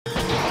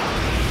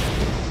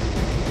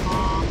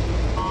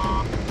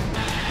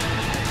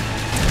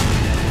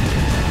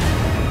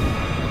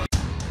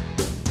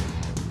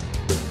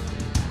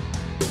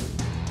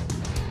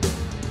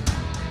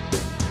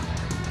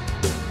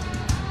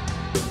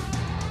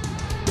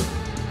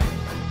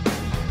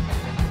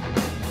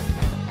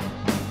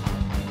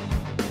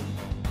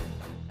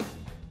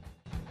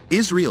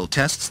Israel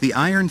tests the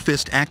Iron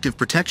Fist active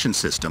protection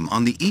system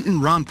on the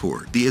Eitan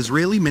Ranpur. The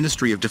Israeli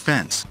Ministry of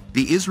Defense,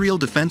 the Israel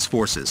Defense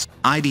Forces,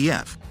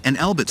 IDF, and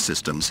Elbit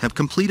Systems have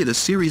completed a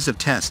series of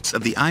tests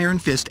of the Iron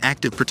Fist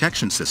active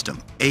protection system,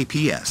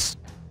 APS.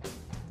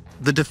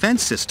 The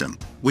defense system,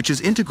 which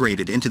is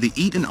integrated into the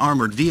Eitan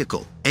armored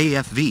vehicle,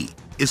 AFV,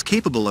 is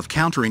capable of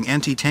countering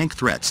anti-tank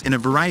threats in a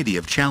variety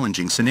of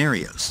challenging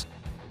scenarios.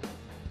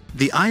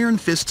 The Iron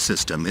Fist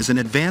system is an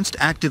advanced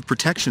active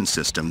protection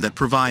system that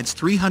provides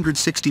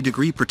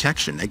 360-degree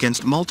protection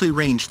against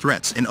multi-range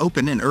threats in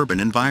open and urban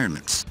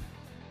environments.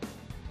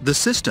 The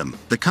system,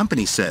 the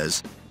company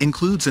says,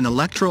 includes an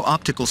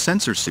electro-optical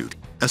sensor suit,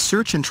 a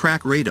search and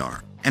track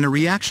radar, and a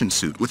reaction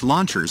suit with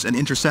launchers and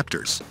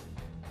interceptors.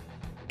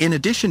 In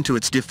addition to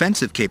its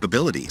defensive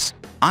capabilities,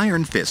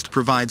 Iron Fist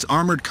provides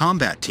armored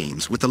combat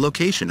teams with the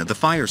location of the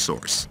fire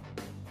source.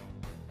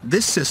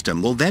 This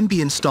system will then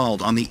be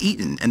installed on the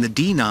Eitan and the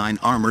D9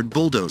 armored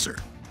bulldozer.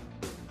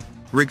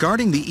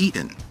 Regarding the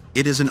Eitan,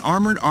 it is an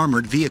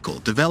armored vehicle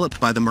developed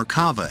by the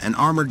Merkava and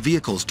Armored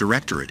Vehicles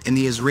Directorate in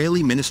the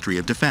Israeli Ministry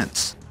of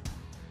Defense.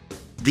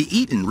 The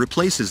Eitan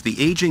replaces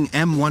the aging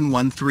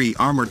M113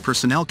 armored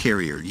personnel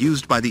carrier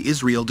used by the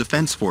Israel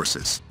Defense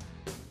Forces.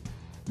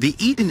 The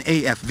Eitan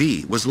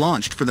AFV was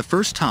launched for the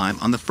first time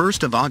on the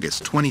 1st of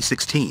August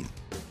 2016.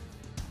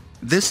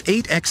 This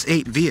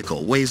 8x8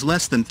 vehicle weighs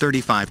less than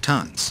 35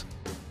 tons.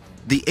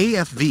 The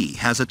AFV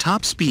has a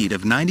top speed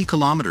of 90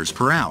 km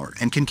per hour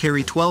and can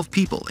carry 12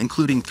 people,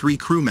 including 3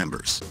 crew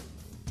members.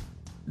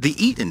 The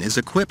Eitan is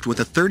equipped with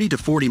a 30 to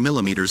 40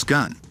 mm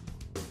gun.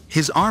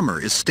 His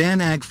armor is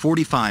STANAG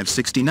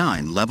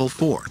 4569 Level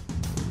 4.